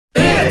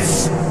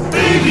Yes!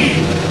 Baby!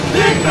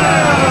 Big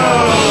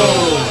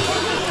Mouth!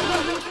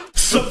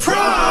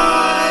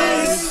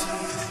 Surprise!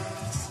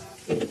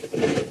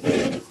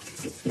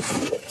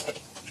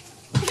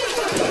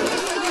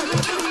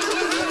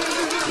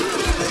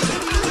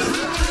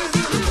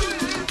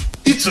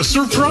 It's a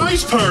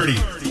surprise party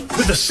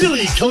with a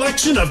silly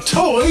collection of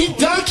toy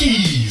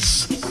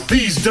duckies.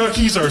 These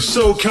duckies are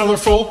so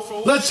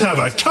colorful, let's have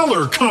a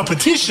color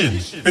competition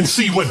and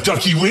see what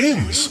ducky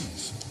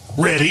wins.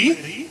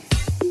 Ready?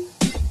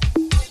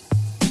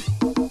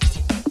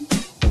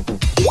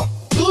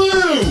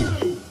 Blue!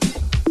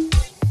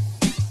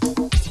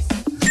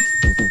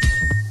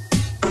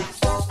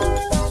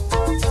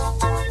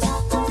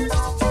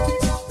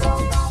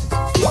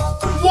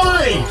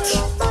 White!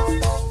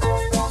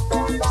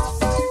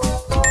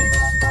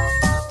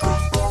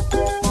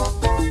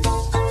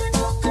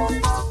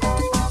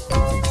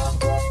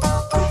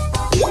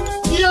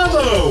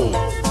 Yellow!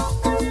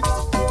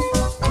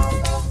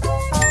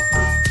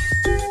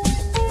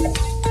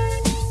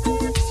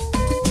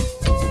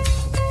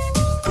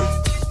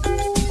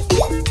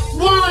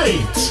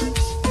 White!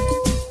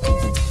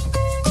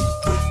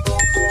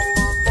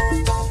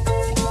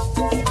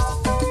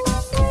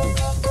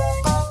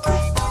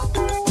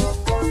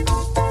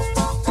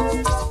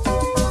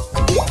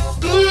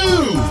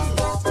 Blue!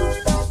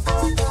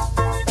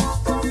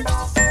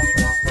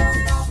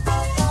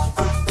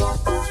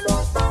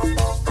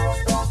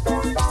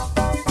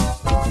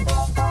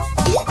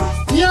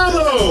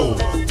 Yellow!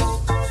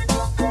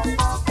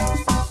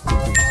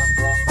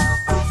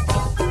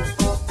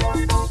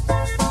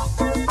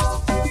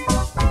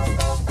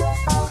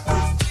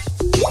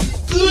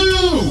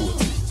 Blue!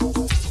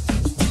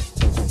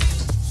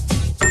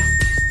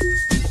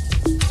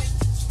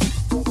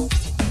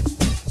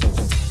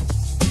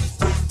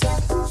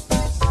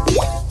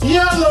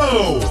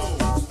 Yellow!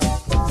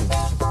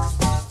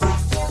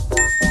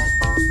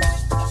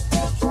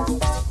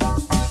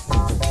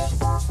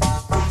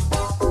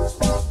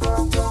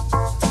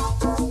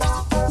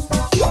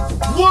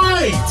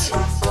 White!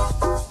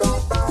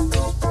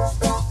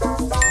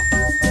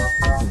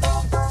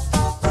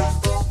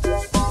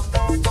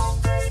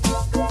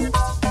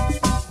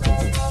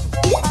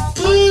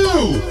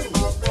 Blue!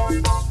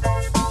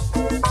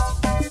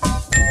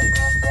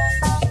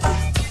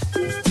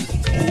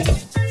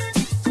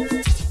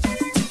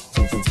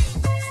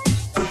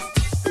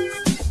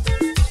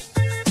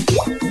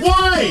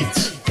 White!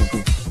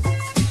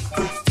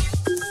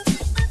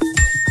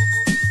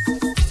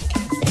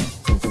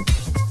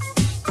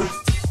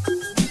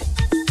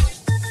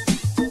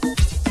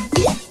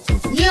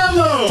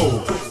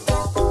 Yellow!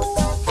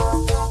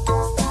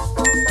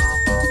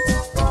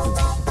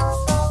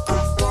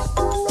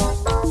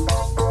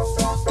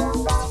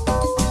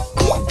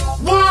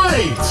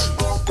 White!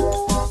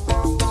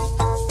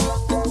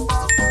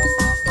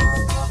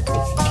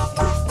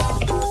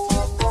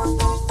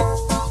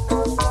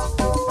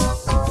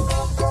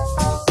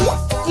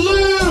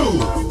 Blue!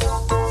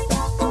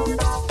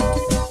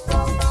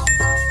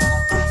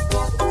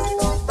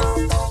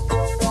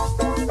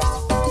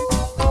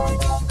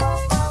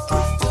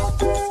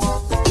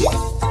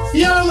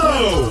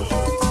 Yellow!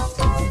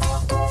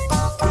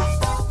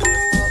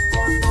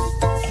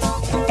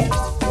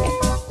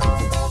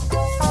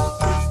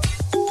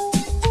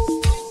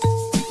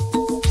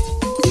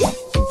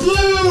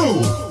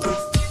 Blue!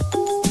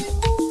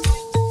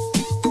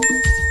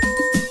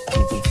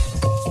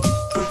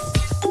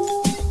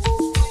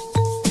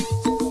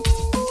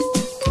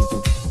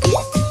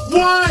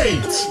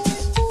 White!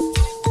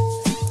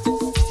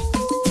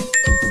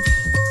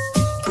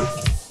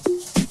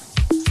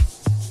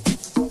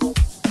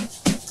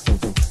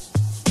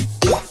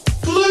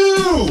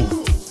 Blue!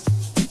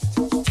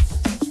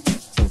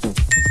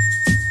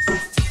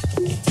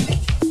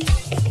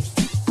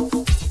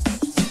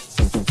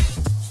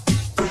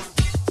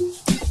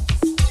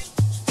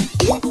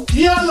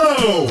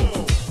 Yellow!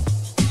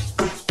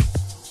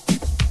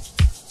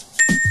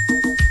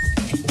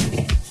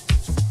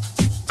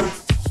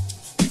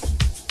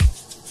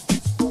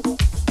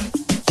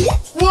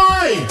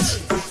 White!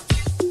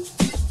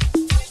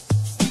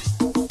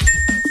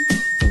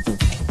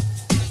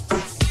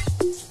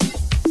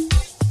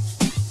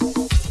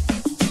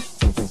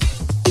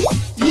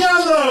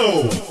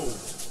 Yellow!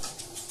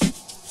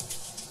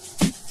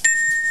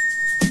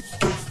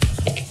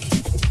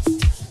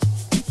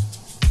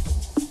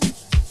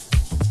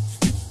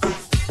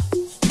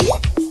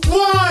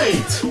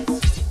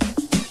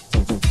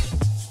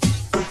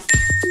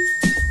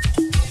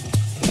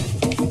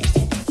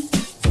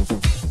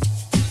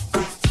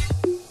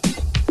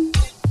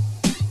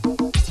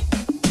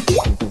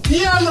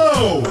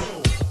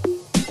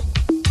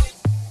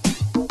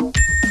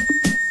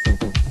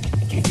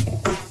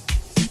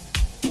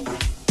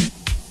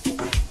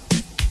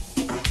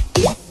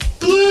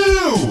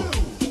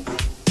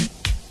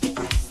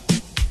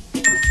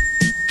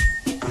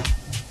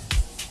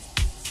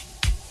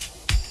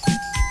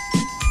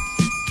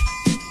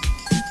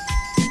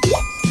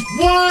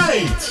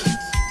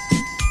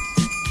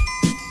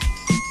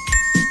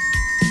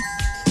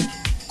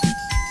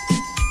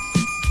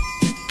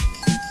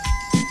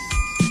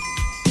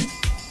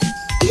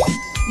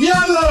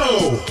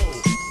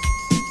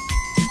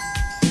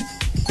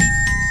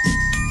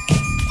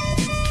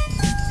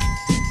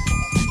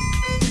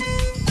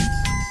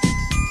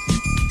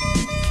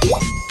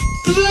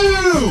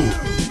 Blue!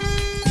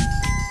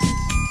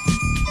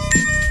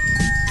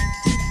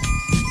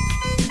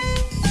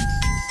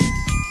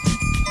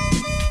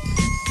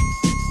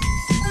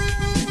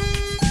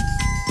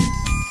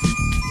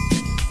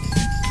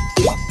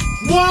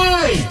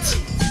 White!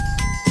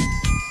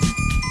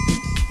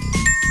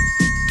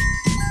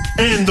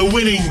 And the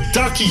winning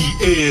ducky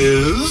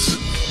is...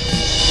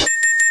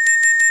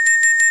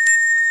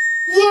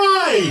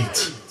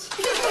 white!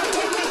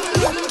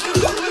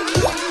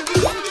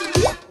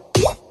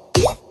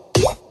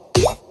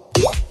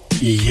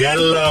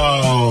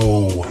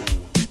 Yellow.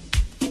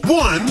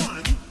 1,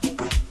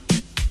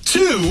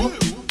 2,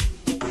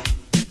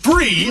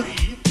 3,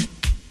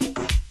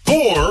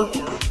 4,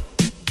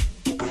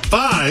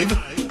 5,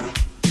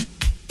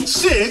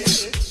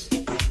 6,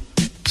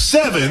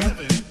 7,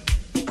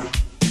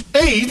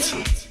 8,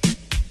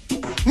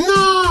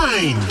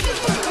 9.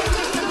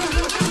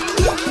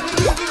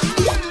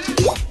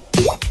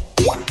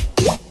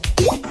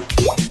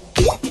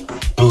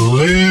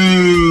 Blue.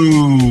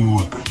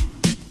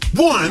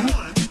 1,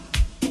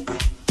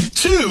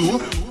 2,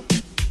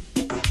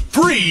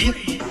 3,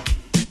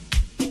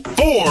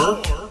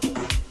 4,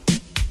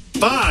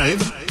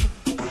 5,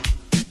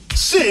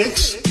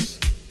 6,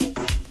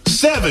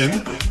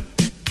 7,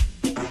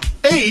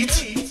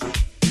 8,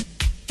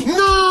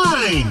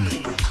 9.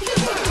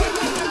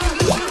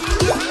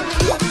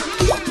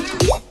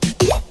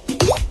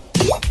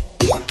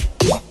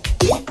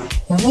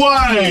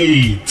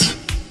 White.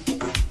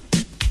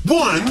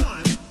 1,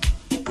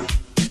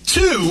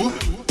 2,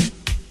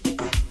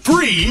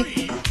 3,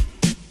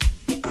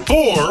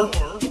 4,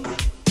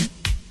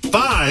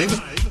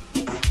 5,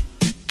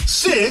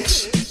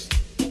 6,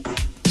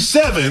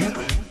 7,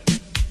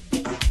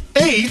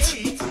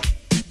 8,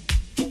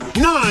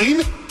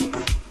 9,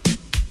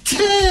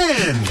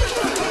 10.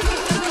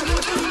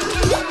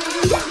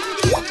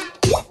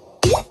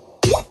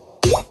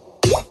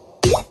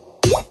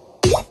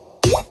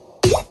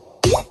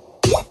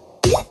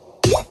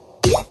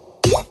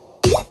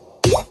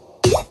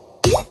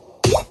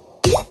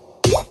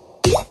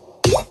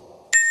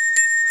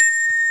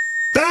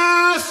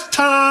 Bath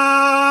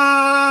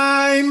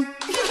time!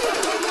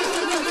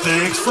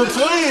 Thanks for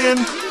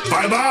playing.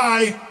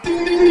 Bye-bye.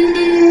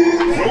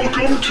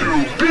 Welcome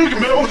to Big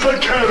Mouth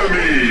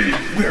Academy,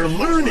 Where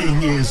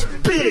learning is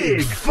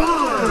big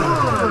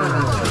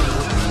fun.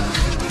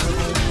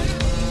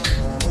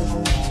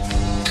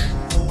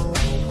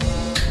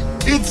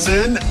 It's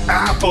an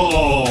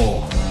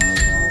apple.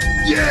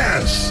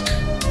 Yes.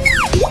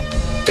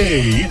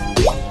 A,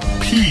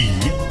 P,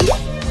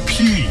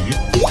 P,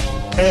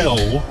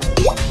 L,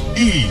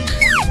 E.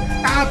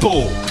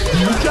 Apple.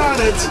 You got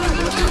it.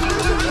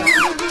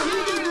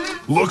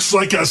 Looks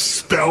like a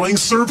spelling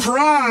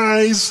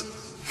surprise.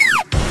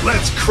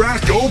 Let's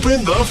crack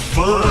open the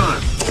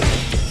fun.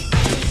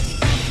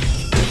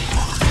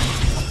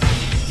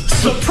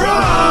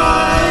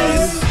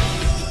 Surprise!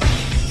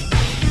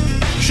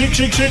 Shake,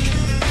 shake,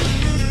 shake.